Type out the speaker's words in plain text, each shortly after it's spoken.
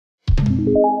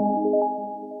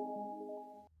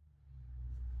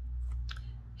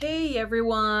Hey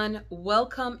everyone,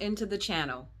 welcome into the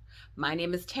channel. My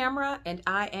name is Tamara and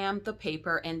I am the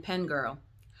Paper and Pen Girl.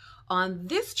 On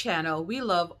this channel, we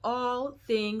love all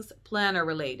things planner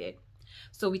related.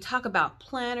 So we talk about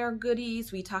planner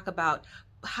goodies, we talk about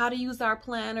how to use our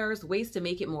planners, ways to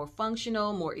make it more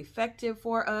functional, more effective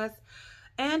for us,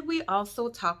 and we also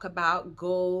talk about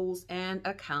goals and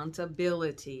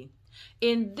accountability.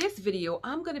 In this video,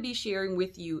 I'm going to be sharing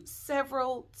with you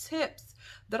several tips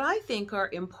that I think are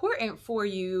important for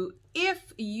you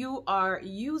if you are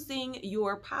using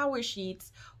your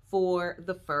PowerSheets for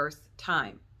the first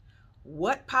time.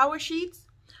 What PowerSheets?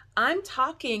 I'm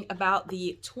talking about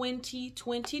the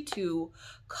 2022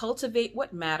 Cultivate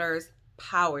What Matters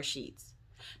PowerSheets.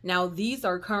 Now, these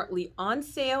are currently on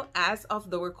sale as of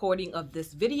the recording of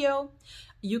this video.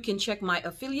 You can check my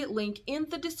affiliate link in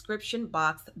the description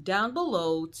box down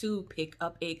below to pick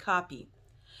up a copy.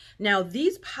 Now,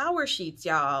 these PowerSheets,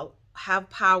 y'all, have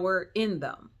power in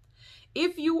them.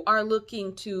 If you are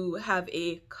looking to have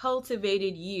a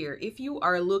cultivated year, if you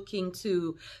are looking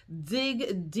to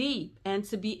dig deep and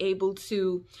to be able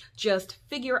to just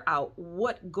figure out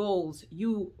what goals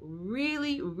you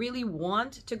really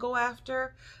want to go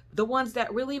after, the ones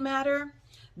that really matter,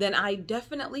 then I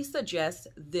definitely suggest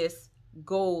this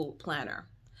goal planner.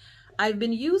 I've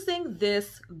been using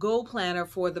this goal planner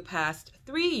for the past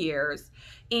 3 years,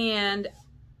 and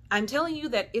I'm telling you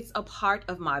that it's a part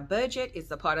of my budget,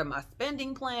 it's a part of my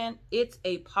spending plan, it's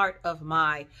a part of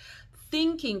my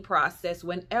thinking process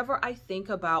whenever I think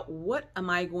about what am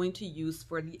I going to use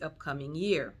for the upcoming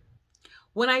year.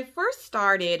 When I first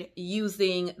started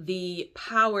using the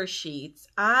PowerSheets,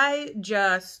 I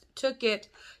just took it,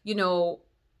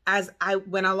 as I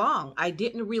went along. I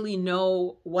didn't really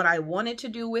know what I wanted to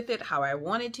do with it, how I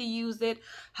wanted to use it,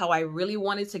 how I really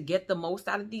wanted to get the most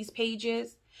out of these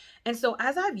pages. And so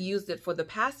as I've used it for the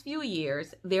past few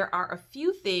years, there are a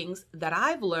few things that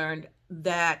I've learned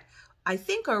that I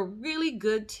think are really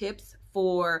good tips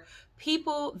for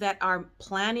people that are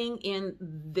planning in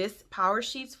this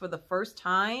PowerSheets for the first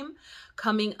time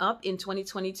coming up in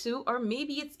 2022, or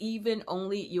maybe it's even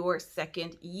only your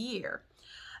second year.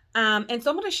 And so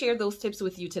I'm going to share those tips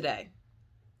with you today.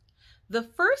 The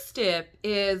first tip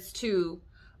is to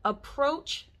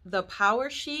approach the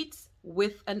PowerSheets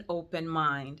with an open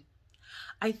mind.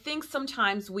 I think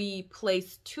sometimes we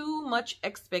place too much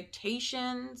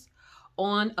expectations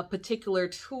on a particular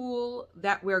tool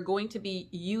that we're going to be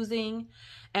using.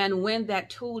 And when that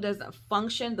tool doesn't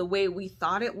function the way we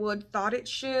thought it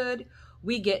should,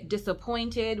 we get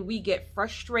disappointed, we get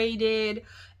frustrated,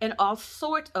 and all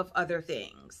sorts of other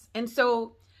things. And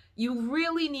so you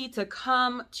really need to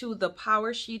come to the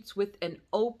PowerSheets with an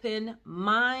open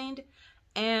mind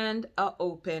and an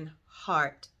open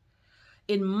heart.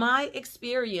 In my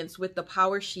experience with the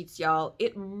PowerSheets, y'all,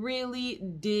 it really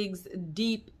digs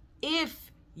deep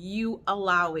if you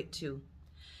allow it to.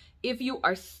 If you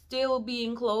are still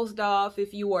being closed off,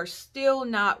 if you are still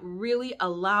not really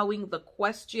allowing the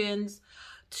questions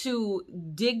to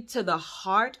dig to the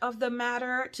heart of the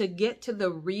matter, to get to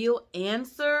the real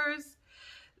answers,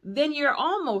 then you're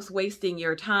almost wasting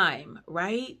your time,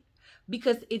 right?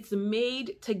 Because it's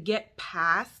made to get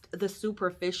past the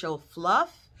superficial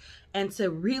fluff and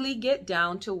to really get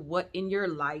down to what in your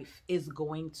life is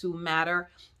going to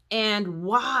matter and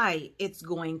why it's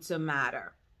going to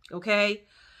matter, okay?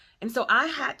 And so I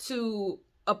had to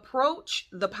approach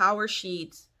the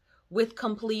PowerSheets with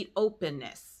complete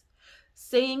openness,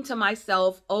 saying to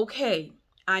myself, okay,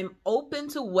 I'm open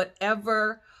to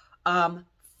whatever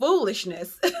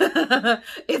foolishness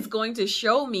is going to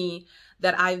show me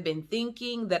that I've been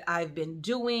thinking, that I've been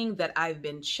doing, that I've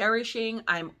been cherishing.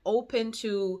 I'm open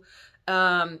to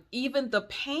even the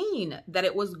pain that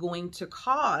it was going to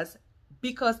cause,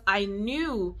 because I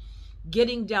knew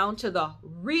getting down to the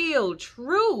real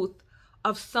truth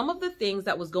of some of the things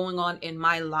that was going on in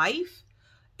my life,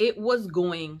 it was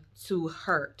going to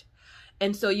hurt.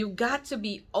 And so you've got to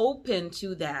be open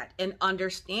to that and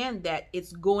understand that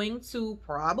it's going to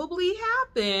probably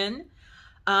happen,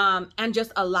 and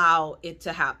just allow it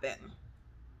to happen.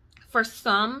 For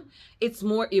some, it's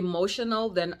more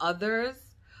emotional than others,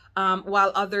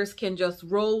 while others can just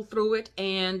roll through it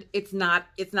and it's not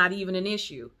even an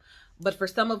issue. But for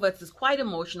some of us, it's quite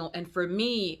emotional. And for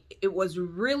me, it was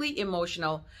really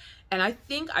emotional. And I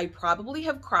think I probably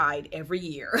have cried every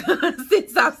year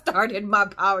since I started my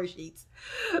PowerSheets,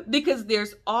 because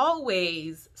there's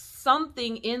always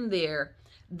something in there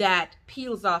that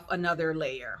peels off another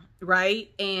layer, right?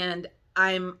 And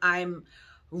I'm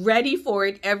ready for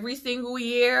it every single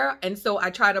year. And so I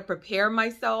try to prepare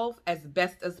myself as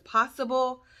best as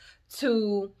possible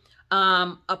to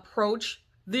approach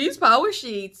these power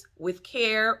sheets with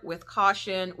care, with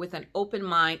caution, with an open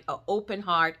mind, an open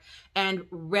heart, and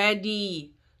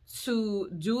ready to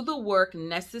do the work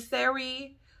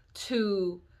necessary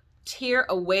to tear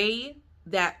away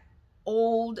that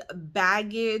old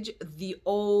baggage, the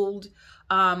old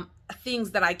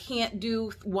things that I can't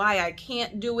do, why I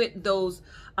can't do it, those,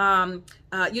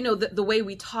 the way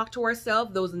we talk to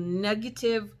ourselves, those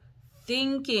negative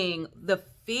thinking, the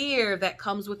fear that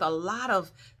comes with a lot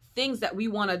of things that we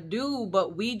want to do,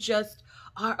 but we just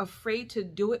are afraid to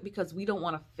do it because we don't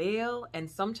want to fail. And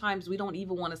sometimes we don't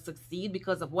even want to succeed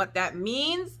because of what that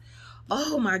means.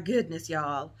 Oh my goodness,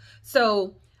 y'all.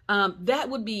 So that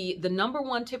would be the number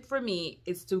one tip for me,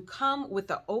 is to come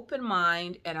with an open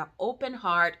mind and an open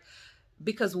heart,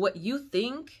 because what you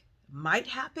think might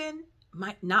happen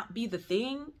might not be the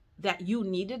thing that you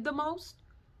needed the most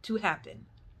to happen.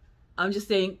 I'm just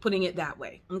saying, putting it that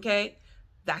way. Okay.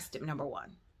 That's tip number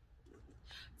one.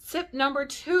 Tip number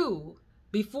two,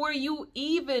 before you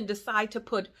even decide to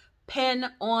put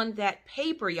pen on that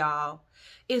paper, y'all,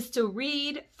 is to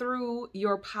read through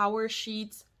your power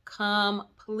sheets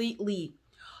completely.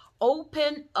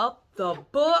 Open up the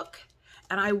book,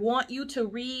 and I want you to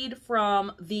read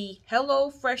from the Hello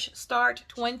Fresh Start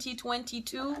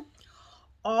 2022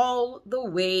 all the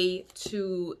way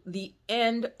to the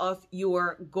end of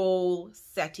your goal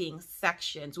setting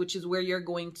sections, which is where you're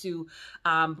going to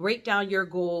break down your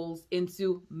goals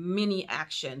into mini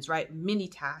actions, right? Mini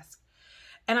tasks.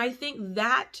 And I think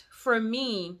that for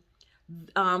me,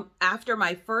 after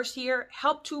my first year,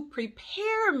 helped to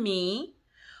prepare me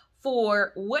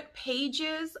for what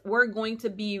pages were going to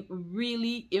be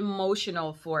really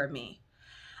emotional for me.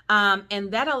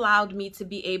 And that allowed me to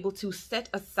be able to set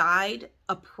aside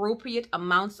appropriate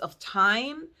amounts of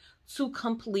time to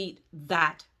complete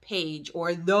that page,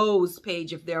 or those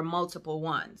pages if there are multiple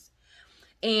ones.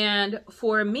 And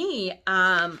for me,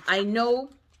 I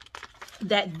know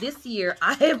that this year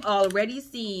I have already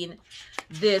seen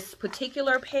this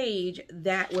particular page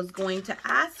that was going to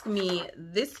ask me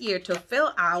this year to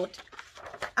fill out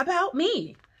about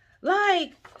me.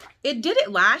 Like, it did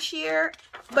it last year,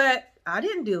 but I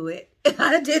didn't do it.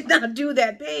 I did not do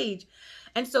that page.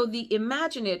 And so the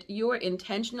Imagine It, Your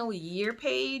Intentional Year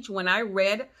page, when I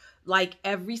read like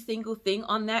every single thing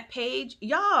on that page,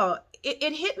 y'all,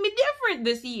 it hit me different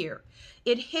this year.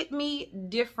 It hit me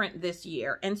different this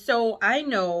year. And so I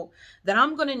know that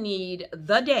I'm going to need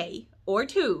the day or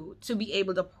two to be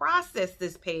able to process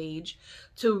this page,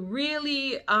 to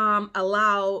really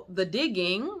allow the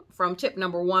digging from tip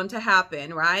number one to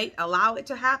happen, right? Allow it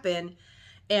to happen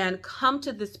and come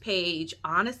to this page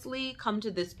honestly, come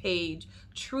to this page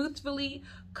truthfully,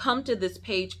 come to this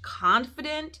page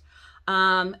confident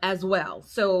as well.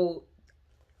 So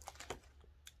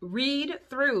read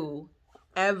through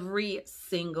every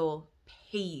single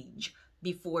page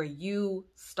before you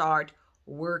start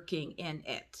working in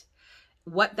it.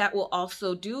 What that will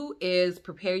also do is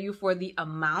prepare you for the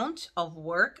amount of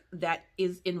work that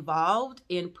is involved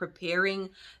in preparing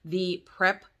the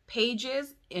prep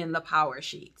pages in the power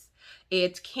sheets.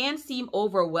 It can seem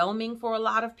overwhelming for a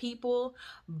lot of people,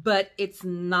 but it's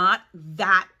not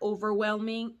that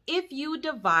overwhelming if you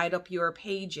divide up your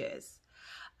pages.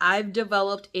 I've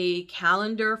developed a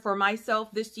calendar for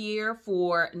myself this year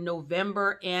for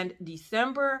November and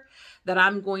December that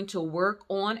I'm going to work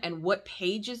on, and what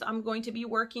pages I'm going to be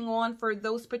working on for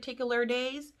those particular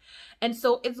days. And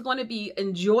so it's going to be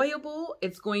enjoyable.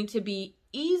 It's going to be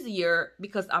easier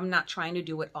because I'm not trying to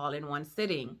do it all in one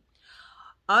sitting.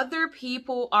 Other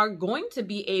people are going to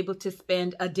be able to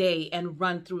spend a day and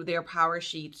run through their power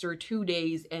sheets, or 2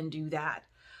 days and do that.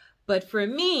 But for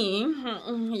me,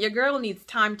 your girl needs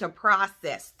time to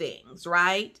process things,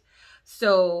 right?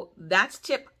 So that's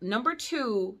tip number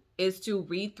 2, is to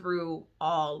read through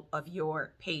all of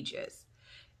your pages.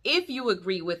 If you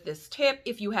agree with this tip,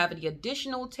 if you have any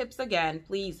additional tips, again,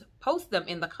 please post them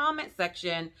in the comment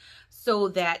section so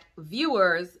that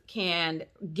viewers can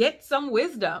get some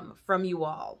wisdom from you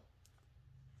all.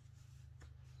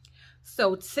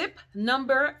 So tip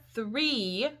number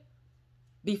 3,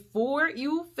 before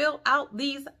you fill out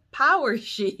these power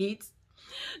sheets,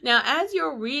 now as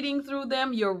you're reading through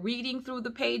them, you're reading through the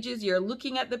pages, you're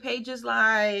looking at the pages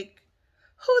like,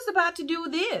 who's about to do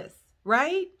this,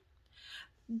 right?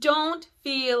 Don't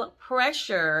feel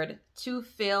pressured to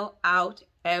fill out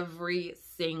every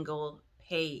single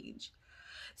page.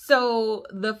 So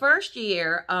the first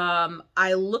year,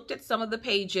 I looked at some of the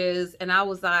pages and I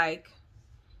was like,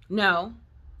 no,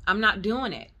 I'm not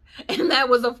doing it. And that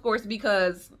was, of course,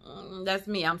 because that's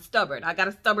me. I'm stubborn. I got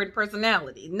a stubborn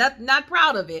personality. Not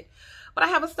proud of it, but I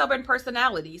have a stubborn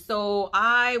personality. So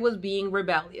I was being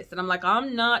rebellious. And I'm like,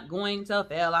 I'm not going to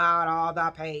fill out all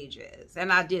the pages.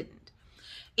 And I didn't.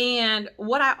 And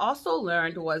what I also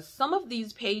learned was some of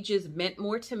these pages meant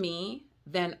more to me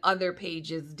than other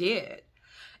pages did.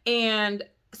 And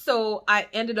so I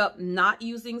ended up not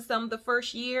using some the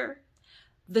first year.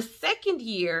 The second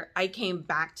year I came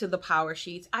back to the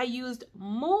PowerSheets, I used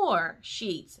more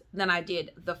sheets than I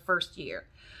did the first year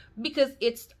because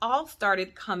it's all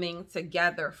started coming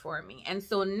together for me. And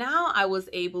so now I was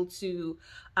able to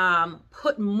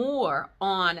put more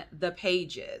on the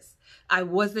pages. I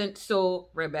wasn't so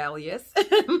rebellious.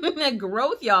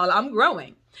 Growth, y'all, I'm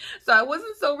growing. So I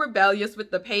wasn't so rebellious with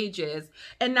the pages.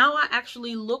 And now I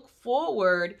actually look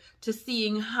forward to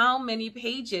seeing how many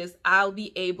pages I'll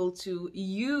be able to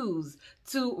use,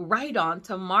 to write on,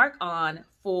 to mark on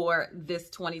for this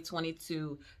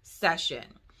 2022 session.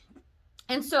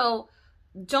 And so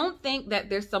don't think that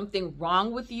there's something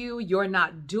wrong with you, you're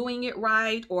not doing it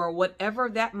right, or whatever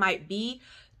that might be,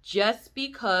 just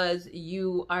because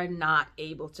you are not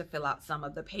able to fill out some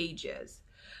of the pages.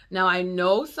 Now, I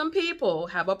know some people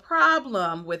have a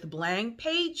problem with blank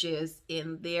pages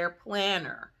in their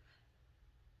planner.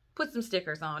 Put some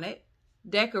stickers on it,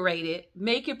 decorate it,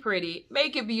 make it pretty,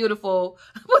 make it beautiful,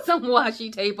 put some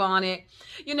washi tape on it,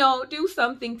 you know, do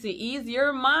something to ease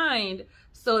your mind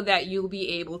so that you'll be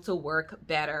able to work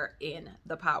better in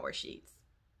the PowerSheets.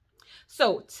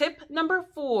 So tip number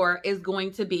 4 is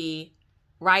going to be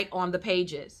write on the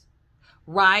pages.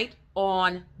 Write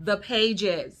on the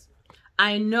pages.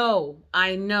 I know.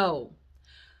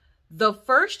 The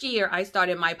first year I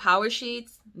started my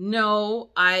PowerSheets,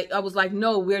 I was like,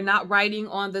 no, we're not writing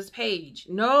on this page.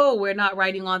 No, we're not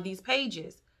writing on these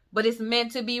pages, but it's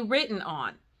meant to be written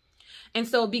on. And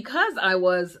so because I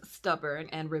was stubborn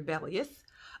and rebellious,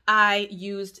 I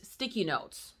used sticky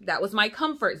notes. That was my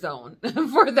comfort zone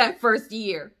for that first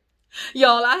year.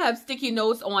 Y'all, I have sticky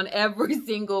notes on every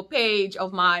single page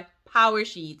of my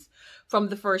PowerSheets from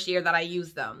the first year that I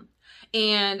used them.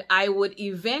 And I would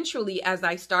eventually, as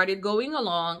I started going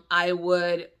along, I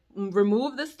would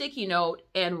remove the sticky note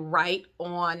and write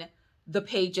on the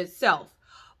page itself.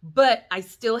 But I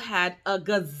still had a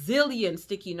gazillion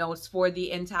sticky notes for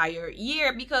the entire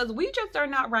year because we just are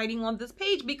not writing on this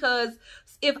page, because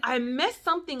if I mess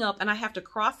something up and I have to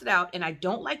cross it out, and I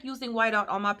don't like using whiteout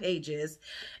on my pages,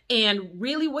 and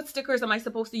really what stickers am I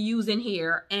supposed to use in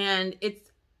here? And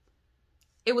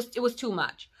it was too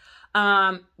much.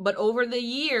 But over the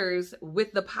years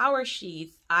with the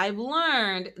PowerSheets, I've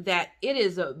learned that it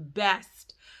is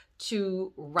best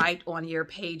to write on your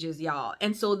pages, y'all.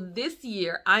 And so this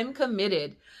year I'm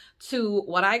committed to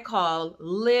what I call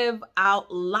live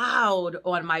out loud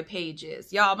on my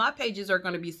pages. Y'all, my pages are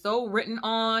going to be so written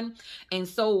on and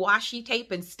so washi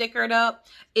tape and stickered up.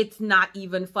 It's not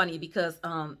even funny because,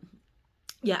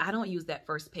 yeah, I don't use that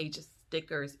first page of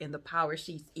stickers in the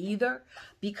PowerSheets either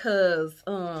because,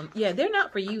 yeah, they're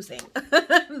not for using.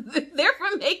 They're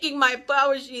for making my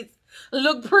PowerSheets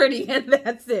look pretty, and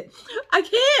that's it. I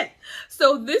can't.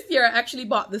 So this year I actually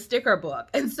bought the sticker book.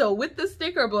 And so with the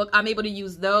sticker book, I'm able to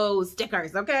use those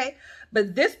stickers, okay?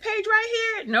 But this page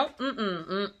right here, nope,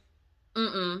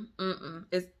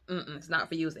 it's not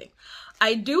for using.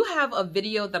 I do have a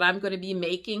video that I'm going to be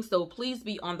making, so please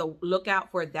be on the lookout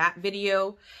for that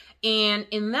video. And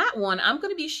in that one, I'm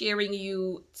going to be sharing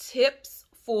you tips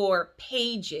for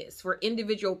pages, for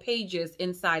individual pages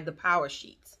inside the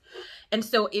PowerSheets. And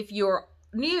so if you're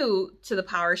new to the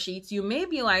PowerSheets, you may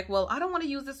be like, well, I don't want to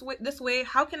use this way.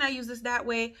 How can I use this that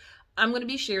way? I'm going to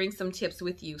be sharing some tips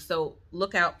with you. So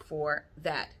look out for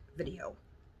that video.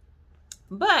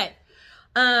 But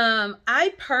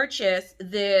I purchased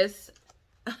this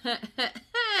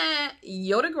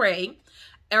Yoda Gray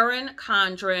Erin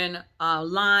Condren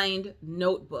lined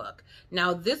notebook.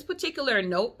 Now this particular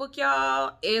notebook,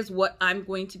 y'all, is what I'm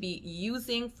going to be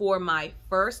using for my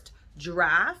first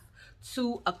draft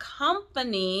to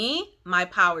accompany my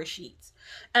PowerSheets.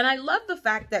 And I love the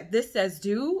fact that this says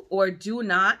do or do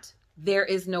not, there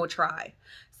is no try.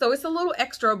 So it's a little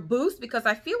extra boost because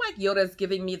I feel like Yoda is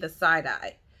giving me the side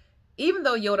eye. Even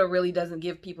though Yoda really doesn't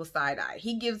give people side eye.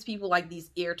 He gives people like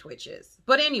these ear twitches.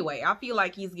 But anyway, I feel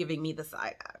like he's giving me the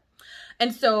side eye.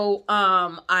 And so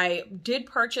I did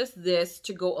purchase this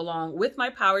to go along with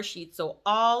my PowerSheet. So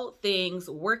all things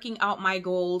working out my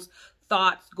goals,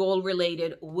 thoughts, goal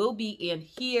related will be in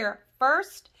here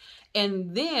first.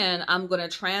 And then I'm going to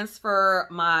transfer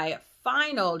my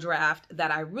final draft that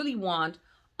I really want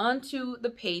onto the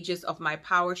pages of my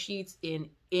PowerSheets in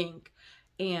ink.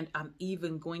 And I'm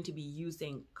even going to be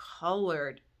using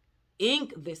colored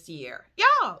ink this year.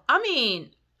 Y'all, I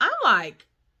mean,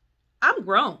 I'm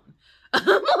grown.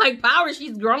 I'm like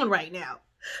PowerSheets grown right now.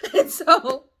 And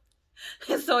so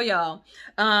y'all,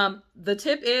 the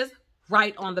tip is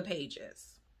write on the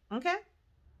pages. Okay.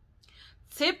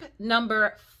 Tip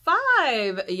number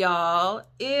 5, y'all,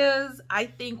 is I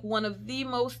think one of the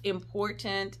most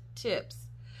important tips.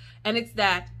 And it's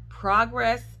that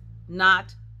progress,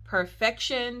 not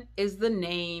perfection, is the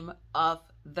name of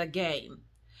the game.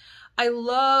 I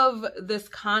love this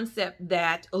concept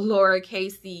that Laura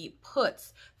Casey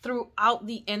puts throughout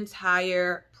the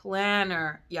entire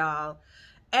planner, y'all.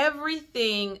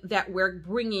 Everything that we're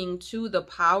bringing to the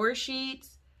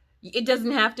PowerSheets, it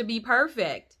doesn't have to be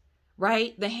perfect,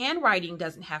 right? The handwriting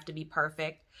doesn't have to be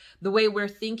perfect. The way we're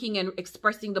thinking and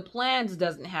expressing the plans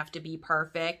doesn't have to be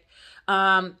perfect.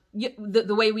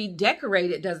 The way we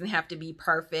decorate it doesn't have to be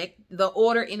perfect. The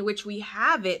order in which we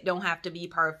have it don't have to be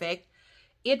perfect.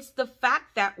 It's the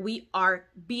fact that we are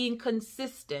being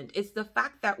consistent. It's the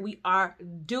fact that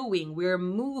we're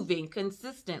moving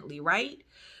consistently, right?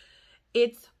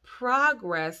 It's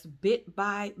progress bit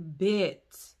by bit.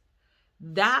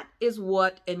 That is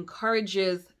what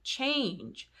encourages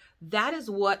change. That is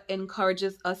what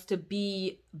encourages us to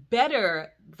be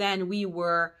better than we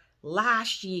were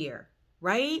last year,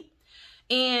 right?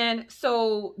 And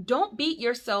so don't beat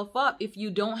yourself up if you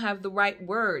don't have the right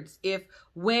words. If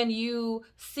when you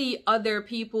see other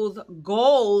people's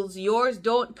goals, yours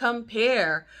don't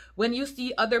compare. When you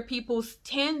see other people's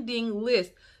tending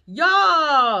list,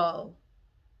 y'all,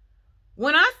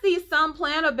 when I see some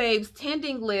planner babes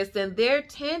tending list and their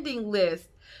tending list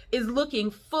is looking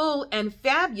full and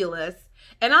fabulous,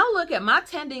 and I look at my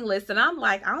tending list and I'm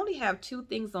like, I only have 2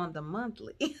 things on the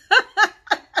monthly.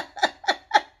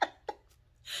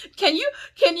 Can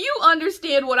you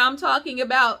understand what I'm talking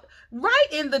about? Write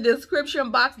in the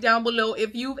description box down below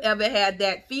if you've ever had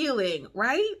that feeling,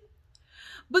 right?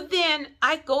 But then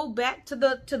I go back to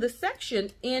the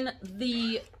section in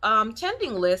the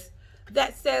tending list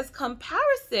that says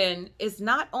comparison is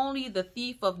not only the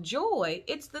thief of joy,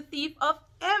 it's the thief of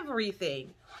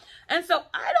everything. And so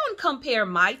I don't compare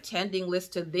my tending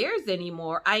list to theirs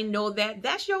anymore. I know that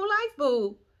that's your life,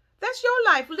 boo. That's your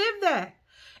life. Live that.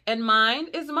 And mine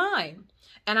is mine.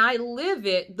 And I live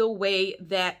it the way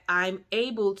that I'm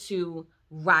able to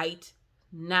right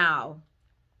now.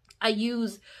 I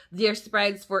use their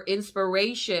spreads for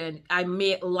inspiration. I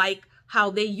like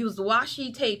how they use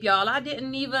washi tape, y'all. I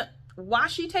didn't even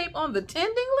washi tape on the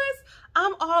tending list.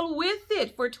 I'm all with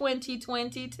it for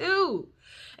 2022.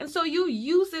 And so you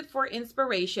use it for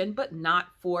inspiration, but not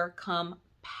for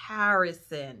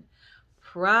comparison.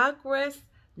 Progress,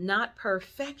 not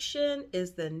perfection,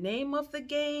 is the name of the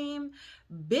game,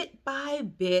 bit by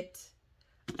bit,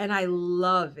 and I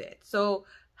love it. So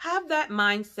have that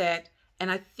mindset, and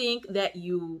I think that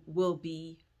you will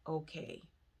be okay.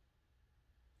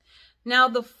 Now,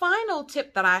 the final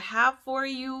tip that I have for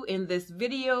you in this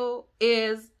video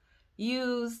is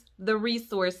use the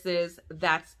resources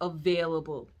that's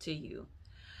available to you.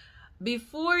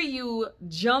 Before you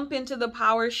jump into the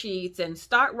PowerSheets and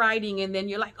start writing, and then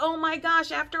you're like, oh my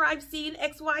gosh, after I've seen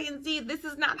X, Y, and Z, this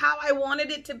is not how I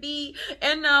wanted it to be,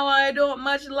 and now I don't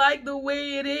much like the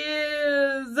way it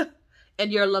is,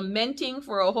 and you're lamenting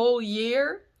for a whole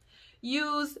year,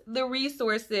 use the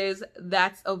resources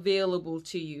that's available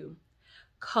to you.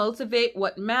 Cultivate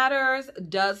What Matters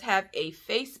does have a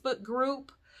Facebook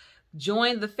group.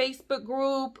 Join the Facebook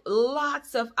group.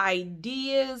 Lots of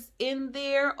ideas in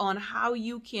there on how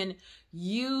you can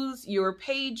use your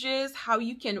pages, how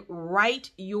you can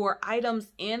write your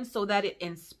items in so that it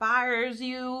inspires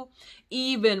you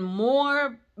even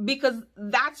more, because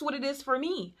that's what it is for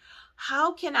me.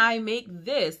 How can I make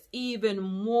this even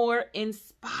more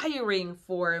inspiring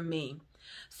for me?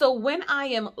 So when I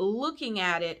am looking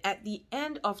at it at the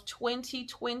end of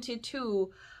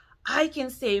 2022, I can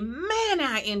say, man,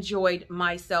 I enjoyed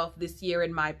myself this year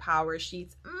in my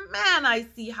PowerSheets. Man, I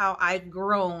see how I've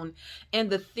grown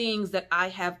and the things that I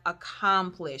have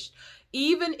accomplished.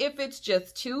 Even if it's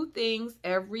just 2 things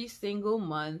every single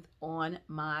month on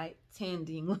my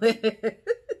tending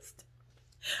list.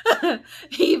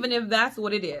 Even if that's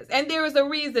what it is. And there is a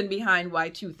reason behind why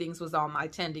 2 things was on my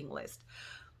tending list.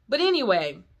 But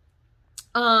anyway,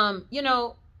 you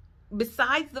know,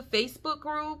 besides the Facebook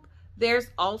group,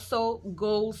 there's also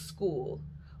Goal School.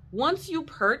 Once you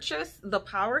purchase the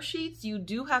PowerSheets, you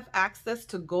do have access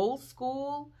to Goal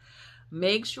School.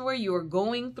 Make sure you're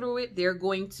going through it. They're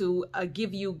going to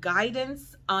give you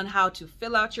guidance on how to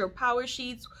fill out your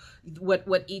PowerSheets, what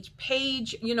each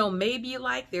page, may be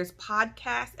like. There's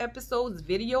podcast episodes,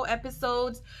 video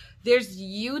episodes. There's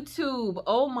YouTube.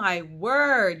 Oh my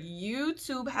word.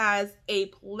 YouTube has a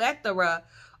plethora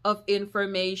of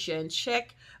information.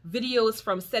 Check videos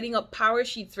from setting up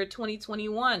PowerSheets for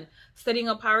 2021. Setting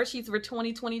up PowerSheets for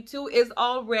 2022 is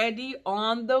already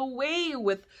on the way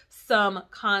with some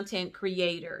content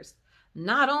creators.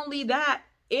 Not only that,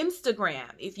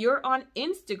 Instagram. If you're on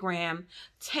Instagram,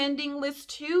 Tending List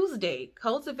Tuesday.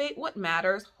 Cultivate What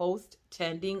Matters, host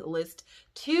Tending List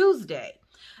Tuesday.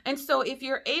 And so if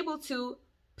you're able to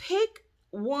pick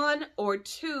one or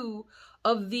two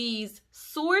of these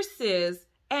sources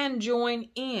and join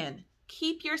in,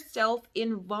 keep yourself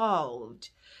involved.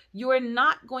 You are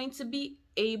not going to be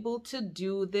able to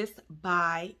do this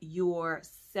by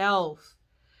yourself.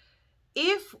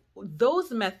 If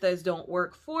those methods don't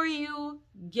work for you,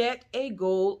 get a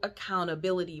goal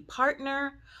accountability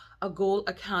partner, a goal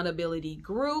accountability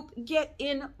group, get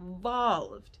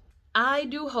involved. I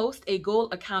do host a goal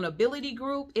accountability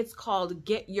group. It's called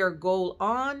Get Your Goal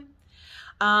On.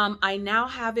 I now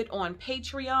have it on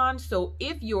Patreon. So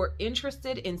if you're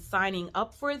interested in signing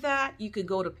up for that, you could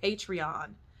go to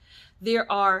Patreon. There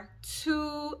are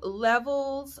 2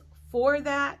 levels for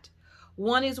that.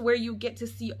 One is where you get to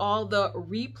see all the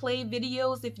replay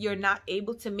videos if you're not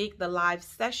able to make the live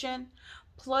session.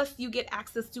 Plus, you get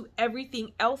access to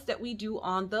everything else that we do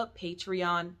on the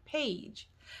Patreon page.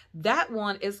 That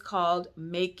one is called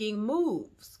Making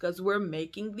Moves, because we're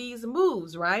making these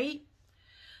moves, right?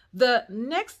 The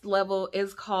next level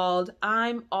is called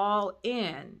I'm All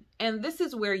In. And this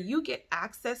is where you get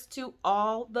access to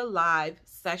all the live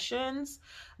sessions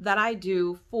that I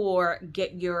do for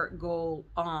Get Your Goal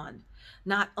On.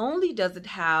 Not only does it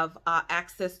have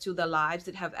access to the lives,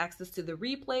 it have access to the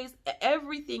replays,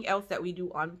 everything else that we do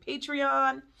on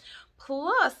Patreon.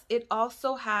 Plus, it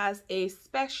also has a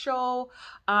special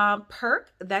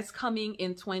perk that's coming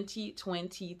in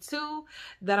 2022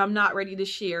 that I'm not ready to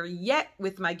share yet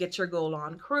with my Get Your Goal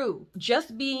On crew.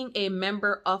 Just being a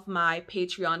member of my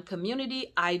Patreon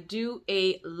community, I do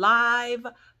a live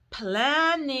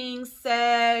planning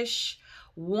sesh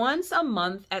once a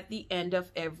month at the end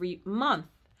of every month.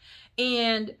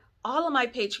 And all of my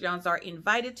Patreons are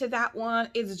invited to that one.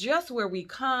 It's just where we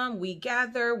come, we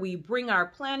gather, we bring our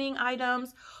planning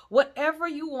items, whatever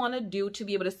you want to do to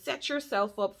be able to set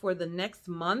yourself up for the next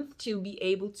month, to be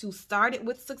able to start it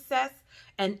with success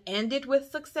and end it with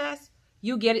success,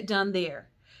 you get it done there.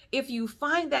 If you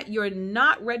find that you're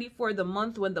not ready for the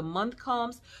month when the month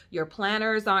comes, your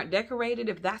planners aren't decorated,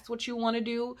 if that's what you want to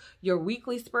do, your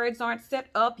weekly spreads aren't set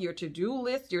up, your to-do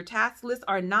list, your task lists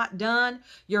are not done,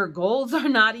 your goals are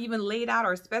not even laid out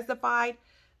or specified,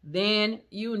 then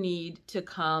you need to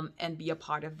come and be a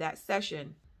part of that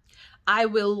session. I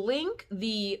will link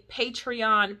the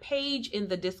Patreon page in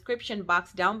the description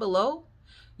box down below.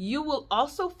 You will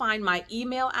also find my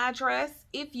email address.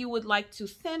 If you would like to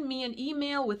send me an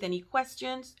email with any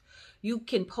questions, you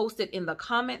can post it in the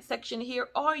comment section here,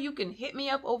 or you can hit me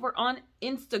up over on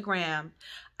Instagram.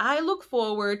 I look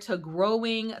forward to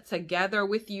growing together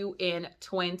with you in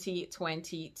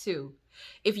 2022.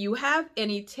 If you have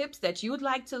any tips that you would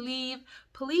like to leave,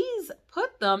 please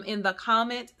put them in the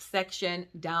comment section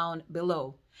down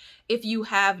below. If you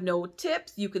have no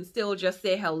tips, you can still just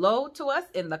say hello to us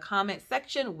in the comment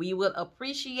section. We will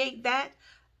appreciate that.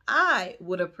 I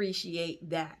would appreciate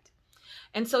that.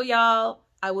 And so, y'all,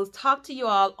 I will talk to you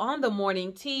all on the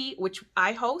morning tea, which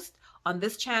I host on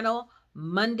this channel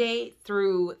Monday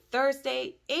through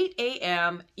Thursday, 8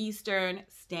 a.m. Eastern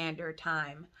Standard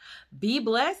Time. Be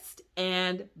blessed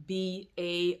and be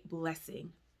a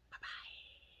blessing.